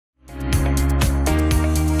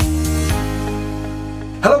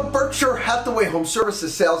Berkshire Hathaway Home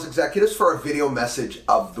Services sales executives for our video message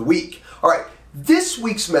of the week. All right, this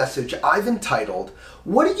week's message I've entitled,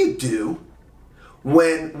 What do you do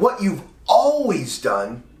when what you've always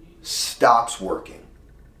done stops working?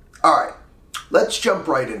 All right, let's jump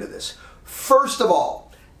right into this. First of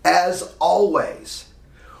all, as always,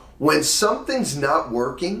 when something's not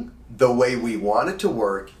working the way we want it to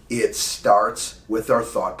work, it starts with our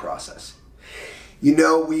thought process. You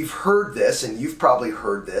know, we've heard this, and you've probably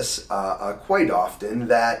heard this quite often,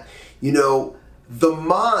 that, you know, the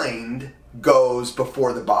mind goes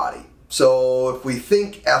before the body. So if we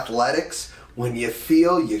think athletics, when you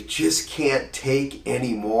feel you just can't take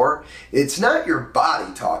any more, it's not your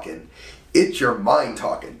body talking, it's your mind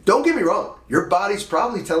talking. Don't get me wrong, your body's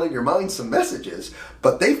probably telling your mind some messages,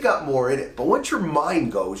 but they've got more in it. But once your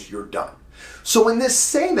mind goes, you're done. So in this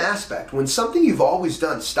same aspect, when something you've always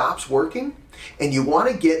done stops working and you want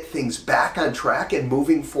to get things back on track and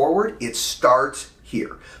moving forward, it starts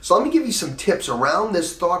here. So let me give you some tips around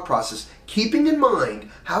this thought process, keeping in mind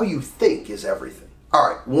how you think is everything. All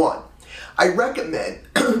right, one, I recommend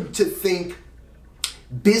to think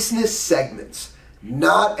business segments,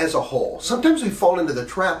 not as a whole. Sometimes we fall into the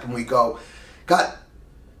trap and we go, God,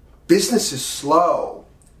 business is slow.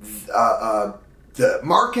 The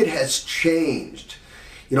market has changed.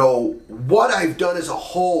 You know, what I've done as a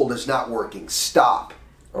whole is not working. Stop.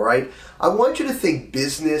 All right? I want you to think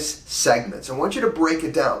business segments. I want you to break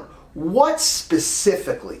it down. What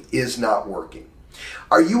specifically is not working?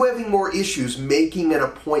 Are you having more issues making an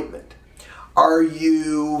appointment? Are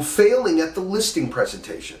you failing at the listing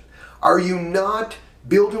presentation? Are you not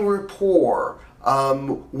building rapport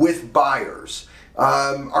with buyers?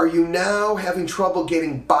 Are you now having trouble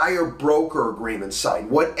getting buyer-broker agreements signed?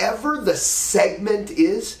 Whatever the segment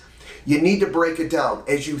is, you need to break it down.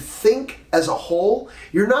 As you think as a whole,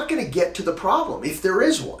 you're not going to get to the problem, if there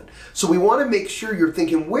is one. So we want to make sure you're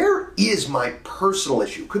thinking, where is my personal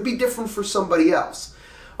issue? Could be different for somebody else.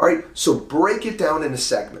 All right, so break it down into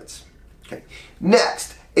segments. Okay.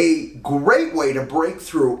 Next, a great way to break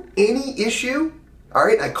through any issue, all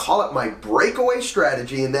right, I call it my breakaway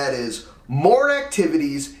strategy, and that is more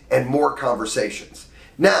activities and more conversations.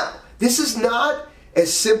 Now, this is not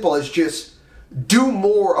as simple as just do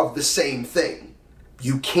more of the same thing.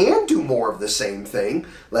 You can do more of the same thing.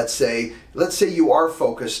 Let's say you are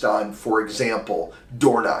focused on, for example,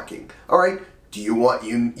 door knocking. All right, do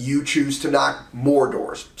you choose to knock more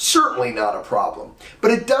doors? Certainly not a problem.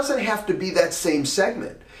 But it doesn't have to be that same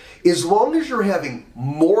segment. As long as you're having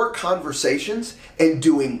more conversations and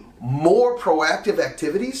doing more proactive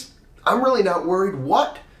activities, I'm really not worried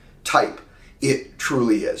what type it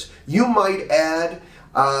truly is. You might add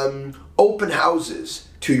open houses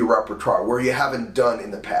to your repertoire where you haven't done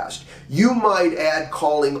in the past. You might add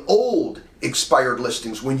calling old expired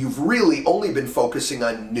listings when you've really only been focusing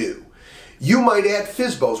on new. You might add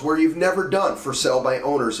FSBOs where you've never done for sale by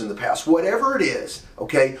owners in the past. Whatever it is,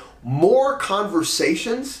 okay, more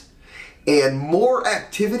conversations and more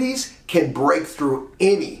activities can break through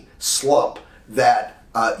any slump that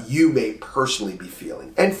you may personally be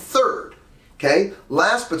feeling. And third, okay,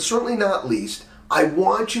 last but certainly not least, I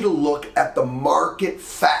want you to look at the market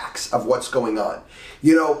facts of what's going on.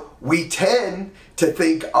 You know, we tend to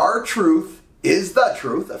think our truth is the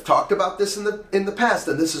truth. I've talked about this in the past,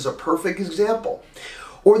 and this is a perfect example.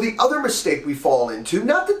 Or the other mistake we fall into,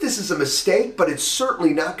 not that this is a mistake, but it's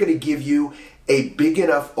certainly not going to give you a big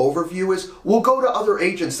enough overview, is we'll go to other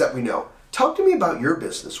agents that we know. Talk to me about your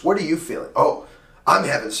business. What are you feeling? Oh, I'm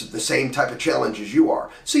having the same type of challenge as you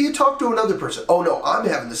are. So you talk to another person. Oh no, I'm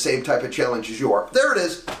having the same type of challenge as you are. There it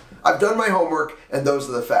is. I've done my homework and those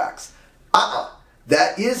are the facts.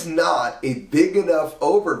 That is not a big enough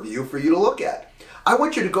overview for you to look at. I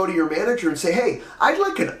want you to go to your manager and say, hey, I'd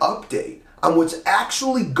like an update on what's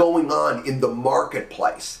actually going on in the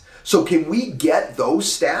marketplace. So can we get those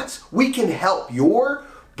stats? We can help your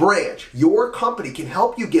branch, your company can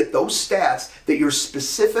help you get those stats that you're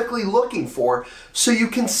specifically looking for so you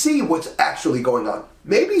can see what's actually going on.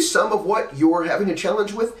 Maybe some of what you're having a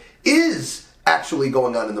challenge with is actually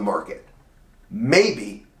going on in the market.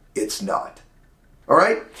 Maybe it's not. All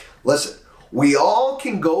right? Listen, we all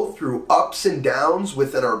can go through ups and downs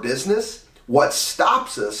within our business. What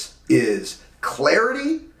stops us is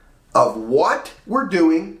clarity of what we're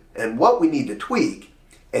doing and what we need to tweak,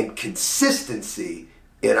 and consistency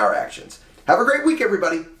in our actions. Have a great week,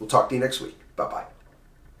 everybody. We'll talk to you next week. Bye-bye.